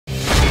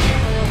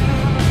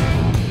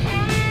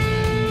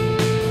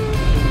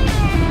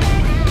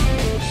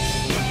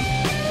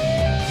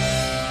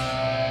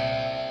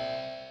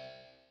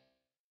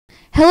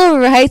Hello,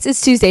 River Heights.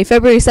 It's Tuesday,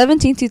 February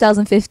 17,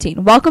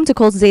 2015. Welcome to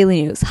Colts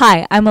Daily News.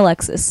 Hi, I'm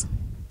Alexis.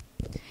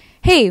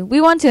 Hey,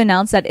 we want to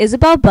announce that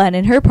Isabel Bunn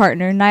and her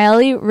partner,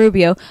 Nayeli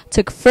Rubio,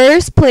 took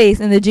first place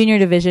in the junior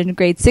division,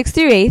 grades 6th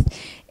through 8th,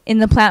 in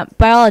the plant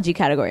biology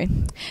category.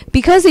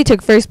 Because they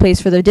took first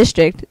place for their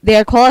district, they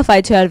are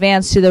qualified to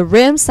advance to the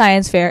RIM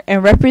Science Fair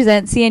and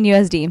represent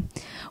CNUSD.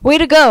 Way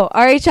to go!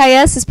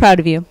 RHIS is proud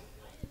of you.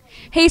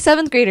 Hey,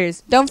 7th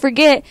graders, don't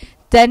forget,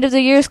 the end of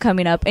the year is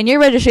coming up, and your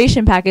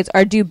registration packets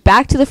are due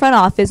back to the front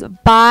office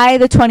by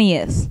the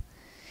 20th.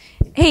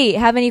 Hey,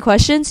 have any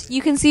questions? You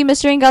can see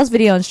Mr. Engel's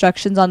video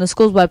instructions on the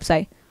school's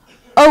website.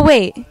 Oh,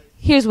 wait,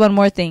 here's one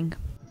more thing.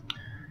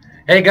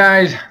 Hey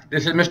guys,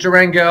 this is Mr.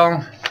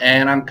 Rangel,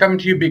 and I'm coming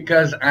to you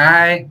because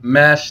I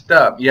messed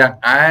up. Yeah,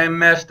 I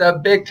messed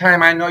up big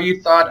time. I know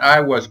you thought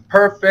I was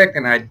perfect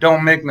and I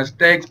don't make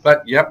mistakes,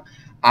 but yep,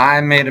 I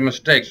made a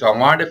mistake. So I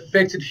wanted to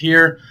fix it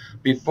here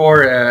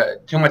before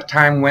too much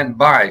time went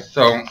by.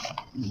 So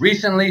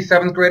recently,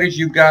 7th graders,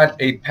 you got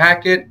a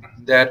packet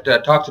that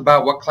talks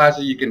about what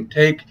classes you can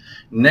take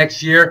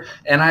next year,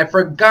 and I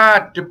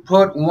forgot to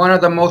put one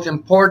of the most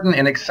important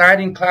and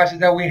exciting classes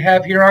that we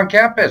have here on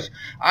campus.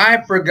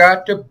 I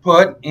forgot to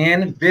put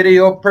in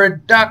video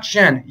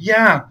production.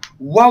 Yeah,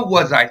 what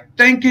was I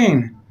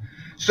thinking?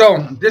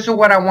 So this is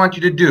what I want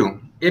you to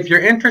do. If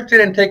you're interested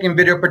in taking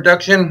video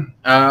production,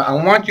 I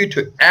want you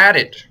to add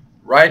it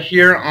right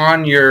here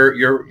on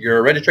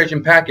your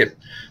registration packet.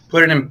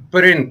 Put it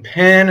in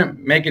pen,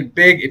 make it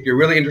big if you're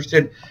really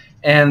interested.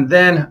 And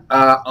then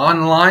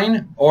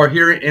online or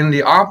here in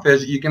the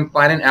office, you can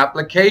find an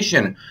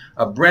application,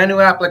 a brand new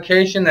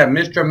application that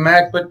Mr.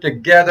 Mack put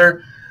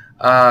together,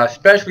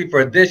 especially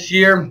for this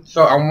year.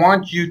 So I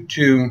want you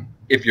to,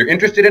 if you're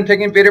interested in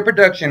taking video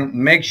production,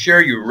 make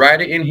sure you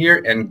write it in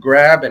here and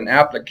grab an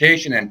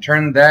application and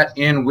turn that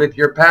in with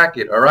your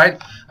packet, all right?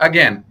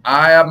 Again,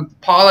 I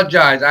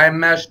apologize. I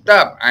messed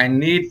up. I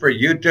need for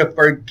you to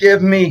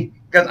forgive me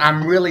because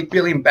I'm really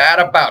feeling bad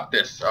about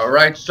this, all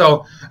right?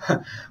 So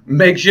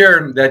make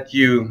sure that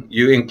you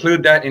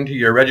include that into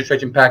your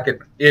registration packet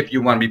if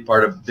you want to be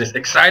part of this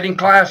exciting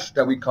class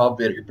that we call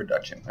video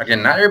production.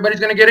 Again, not everybody's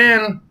going to get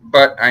in,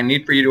 but I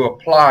need for you to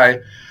apply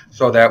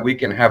so that we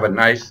can have a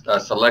nice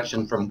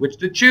selection from which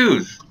to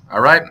choose,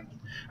 all right?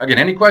 Again,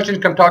 any questions,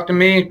 come talk to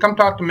me. Come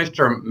talk to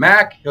Mr.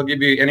 Mack. He'll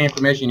give you any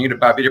information you need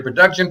about video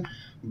production.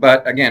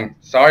 But again,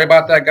 sorry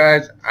about that,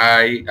 guys.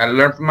 I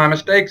learned from my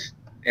mistakes,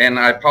 and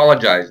I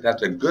apologize.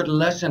 That's a good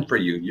lesson for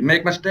you. You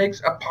make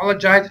mistakes,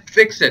 apologize,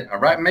 fix it, all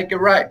right? Make it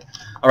right.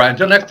 All right,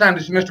 until next time,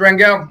 this is Mr.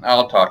 Rangel.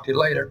 I'll talk to you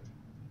later.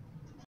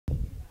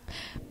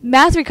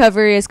 Math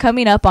recovery is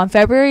coming up on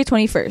February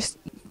 21st.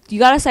 You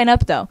got to sign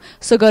up, though,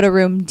 so go to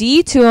room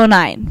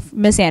D209,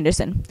 Miss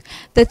Anderson.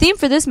 The theme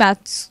for this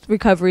math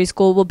recovery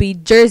school will be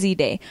Jersey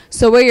Day,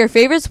 so wear your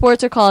favorite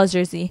sports or college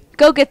jersey.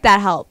 Go get that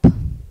help.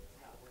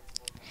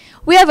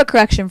 We have a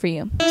correction for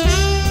you.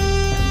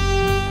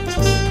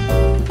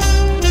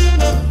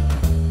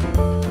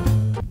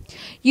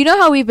 You know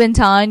how we've been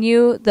telling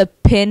you the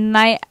pin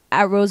night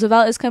at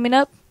Roosevelt is coming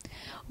up?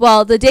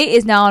 Well, the date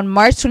is now on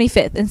March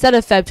 25th instead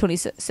of Feb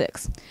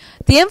 26th.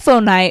 The info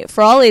night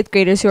for all 8th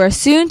graders who are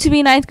soon to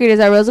be 9th graders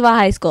at Roosevelt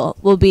High School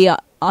will be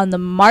on the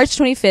March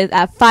 25th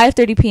at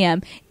 5:30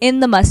 p.m. in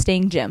the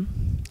Mustang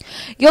Gym.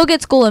 You'll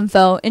get school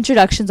info,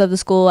 introductions of the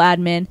school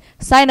admin,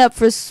 sign up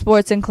for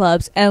sports and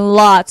clubs, and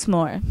lots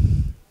more.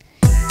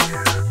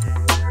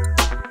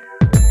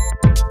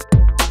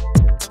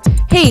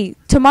 Hey,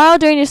 tomorrow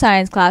during your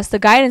science class, the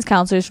guidance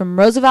counselors from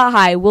Roosevelt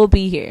High will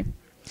be here.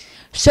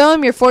 Show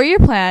them your 4-year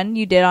plan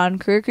you did on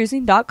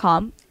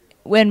careercruising.com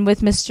when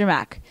with Mr.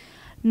 Mack.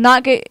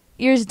 Not get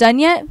yours done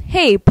yet?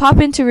 Hey, pop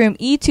into room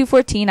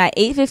E214 at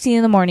 8:15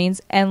 in the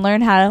mornings and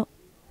learn how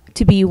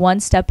to be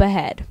one step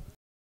ahead.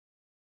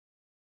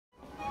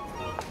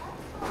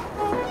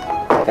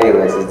 Hey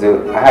Alexis,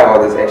 dude, I have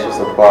all this extra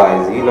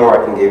supplies. Do you know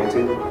where I can give it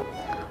to?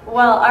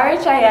 Well,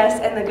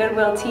 RHIS and the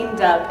Goodwill teamed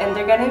up, and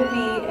they're going to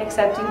be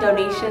accepting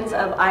donations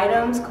of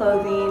items,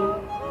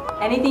 clothing,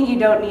 anything you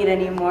don't need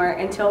anymore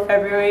until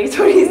February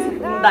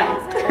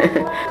 29th.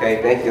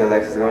 Okay, thank you,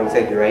 Alexis. I'm going to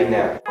take it right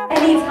now.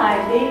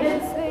 Anytime, David.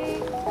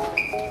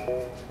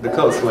 The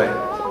coat sweat.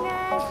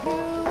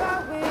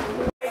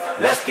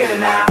 Let's get it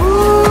now.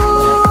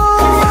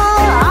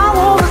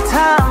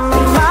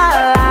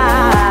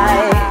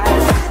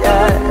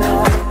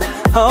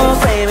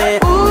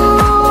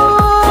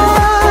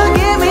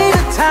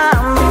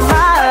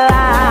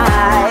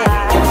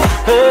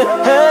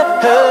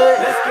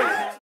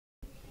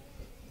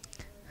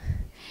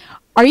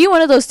 Are you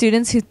one of those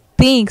students who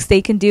thinks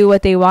they can do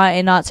what they want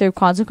and not serve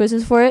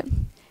consequences for it?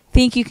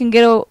 Think you can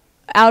get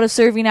out of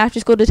serving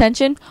after-school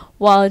detention?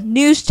 Well,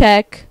 news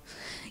check.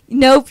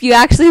 Nope, you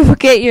actually will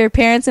get your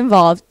parents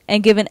involved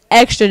and given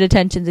extra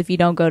detentions if you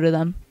don't go to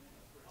them.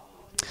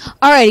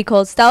 Alrighty,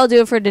 Colts, that'll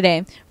do it for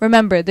today.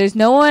 Remember, there's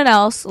no one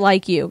else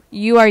like you.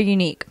 You are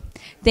unique.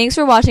 Thanks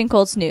for watching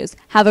Colts News.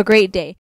 Have a great day.